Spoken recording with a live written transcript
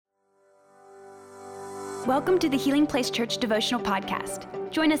Welcome to the Healing Place Church Devotional Podcast.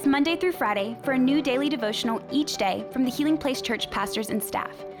 Join us Monday through Friday for a new daily devotional each day from the Healing Place Church pastors and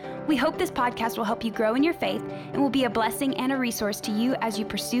staff. We hope this podcast will help you grow in your faith and will be a blessing and a resource to you as you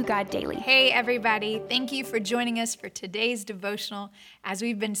pursue God daily. Hey everybody, thank you for joining us for today's devotional as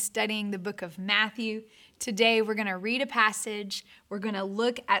we've been studying the book of Matthew. Today we're going to read a passage, we're going to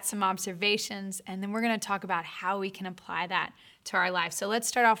look at some observations, and then we're going to talk about how we can apply that to our life. So let's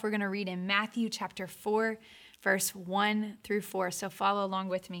start off, we're going to read in Matthew chapter 4, verse 1 through 4. So follow along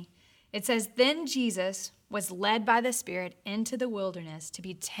with me. It says, "Then Jesus was led by the Spirit into the wilderness to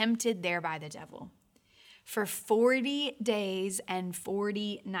be tempted there by the devil. For 40 days and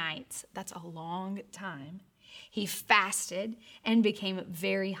 40 nights," that's a long time, "he fasted and became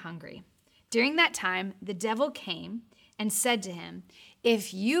very hungry. During that time, the devil came and said to him,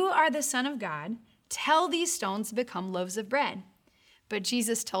 'If you are the Son of God, tell these stones to become loaves of bread.' But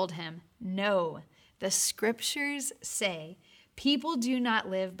Jesus told him, 'No, the scriptures say, people do not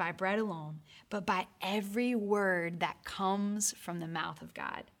live by bread alone, but by every word that comes from the mouth of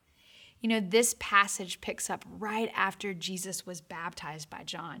God.'" You know, this passage picks up right after Jesus was baptized by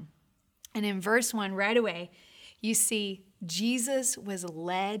John. And in verse 1, right away, you see Jesus was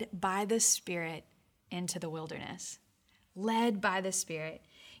led by the Spirit into the wilderness. Led by the Spirit.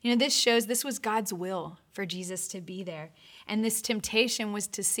 You know, this shows this was God's will for Jesus to be there. And this temptation was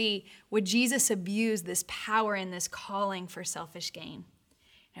to see, would Jesus abuse this power and this calling for selfish gain?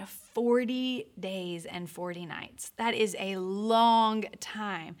 You know, 40 days and 40 nights. That is a long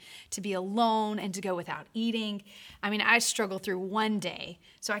time to be alone and to go without eating. I mean, I struggled through one day,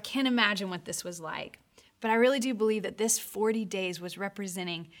 so I can't imagine what this was like. But I really do believe that this 40 days was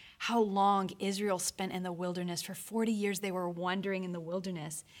representing how long Israel spent in the wilderness. For 40 years, they were wandering in the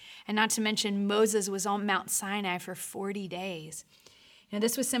wilderness. And not to mention, Moses was on Mount Sinai for 40 days. You know,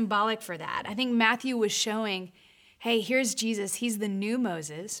 this was symbolic for that. I think Matthew was showing, hey, here's Jesus. He's the new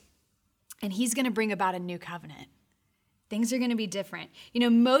Moses, and he's going to bring about a new covenant. Things are going to be different. You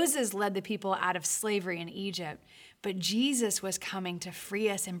know, Moses led the people out of slavery in Egypt, but Jesus was coming to free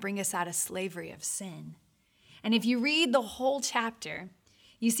us and bring us out of slavery of sin. And if you read the whole chapter,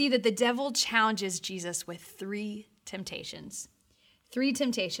 you see that the devil challenges Jesus with three temptations. Three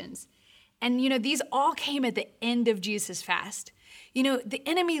temptations. And, you know, these all came at the end of Jesus' fast. You know, the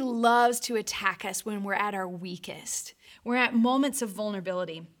enemy loves to attack us when we're at our weakest. We're at moments of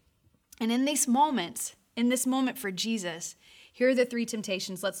vulnerability. And in this moment for Jesus, here are the three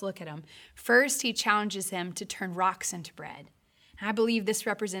temptations. Let's look at them. First, he challenges him to turn rocks into bread. And I believe this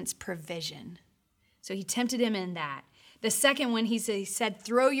represents provision. So he tempted him in that. The second one, he said,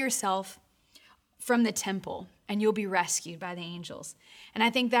 throw yourself from the temple and you'll be rescued by the angels. And I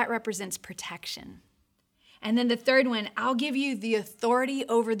think that represents protection. And then the third one, I'll give you the authority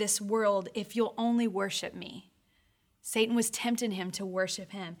over this world if you'll only worship me. Satan was tempting him to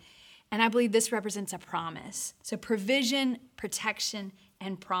worship him. And I believe this represents a promise. So provision, protection,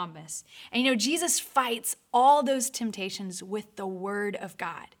 and promise. And you know, Jesus fights all those temptations with the word of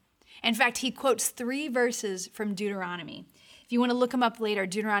God. In fact, he quotes 3 verses from Deuteronomy. If you want to look them up later,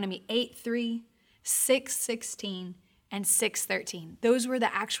 Deuteronomy 8:3, 6:16, and 6:13. Those were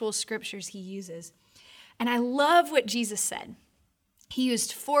the actual scriptures he uses. And I love what Jesus said. He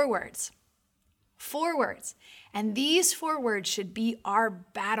used 4 words. 4 words. And these 4 words should be our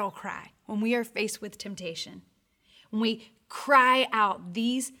battle cry when we are faced with temptation. When we cry out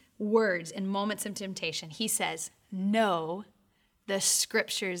these words in moments of temptation, he says, "No, the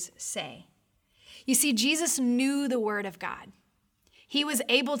scriptures say." You see, Jesus knew the word of God. He was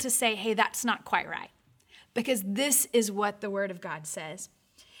able to say, hey, that's not quite right, because this is what the word of God says.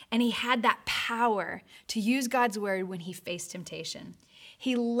 And he had that power to use God's word when he faced temptation.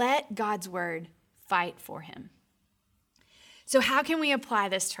 He let God's word fight for him. So how can we apply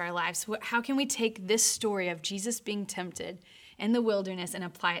this to our lives? How can we take this story of Jesus being tempted in the wilderness and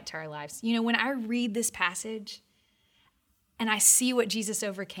apply it to our lives? You know, when I read this passage and I see what Jesus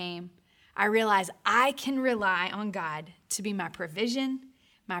overcame, I realize I can rely on God to be my provision,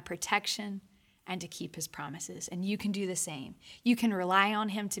 my protection, and to keep his promises. And you can do the same. You can rely on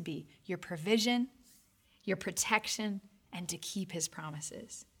him to be your provision, your protection, and to keep his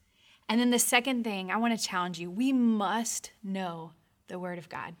promises. And then the second thing I want to challenge you, we must know the word of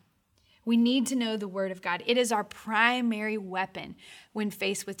God. We need to know the word of God. It is our primary weapon when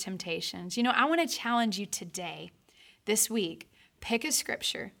faced with temptations. You know, I want to challenge you today, this week, pick a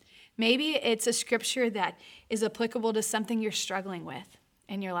scripture. Maybe it's a scripture that is applicable to something you're struggling with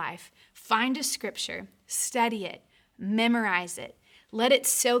in your life. Find a scripture, study it, memorize it, let it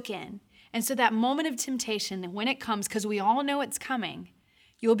soak in. And so that moment of temptation, when it comes, because we all know it's coming,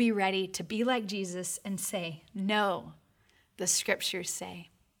 you'll be ready to be like Jesus and say, no, the scriptures say.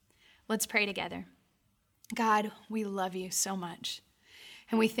 Let's pray together. God, we love you so much,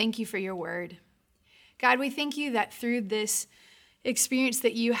 and we thank you for your word. God, we thank you that through this experience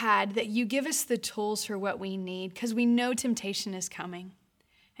that you had, that you give us the tools for what we need, because we know temptation is coming.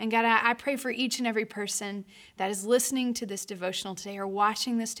 And God, I pray for each and every person that is listening to this devotional today or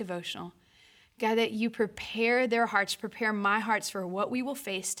watching this devotional, God, that you prepare their hearts, prepare my hearts for what we will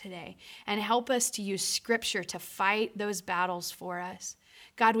face today, and help us to use scripture to fight those battles for us.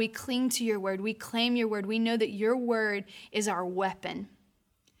 God, we cling to your word. We claim your word. We know that your word is our weapon.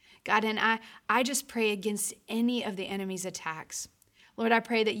 God, and I just pray against any of the enemy's attacks. Lord, I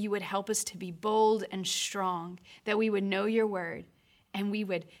pray that you would help us to be bold and strong, that we would know your word, and we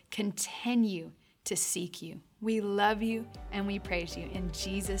would continue to seek you. We love you and we praise you. In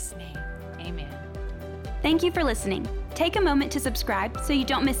Jesus' name, amen. Thank you for listening. Take a moment to subscribe so you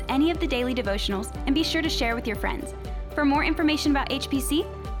don't miss any of the daily devotionals, and be sure to share with your friends. For more information about HPC,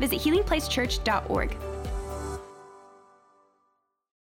 visit healingplacechurch.org.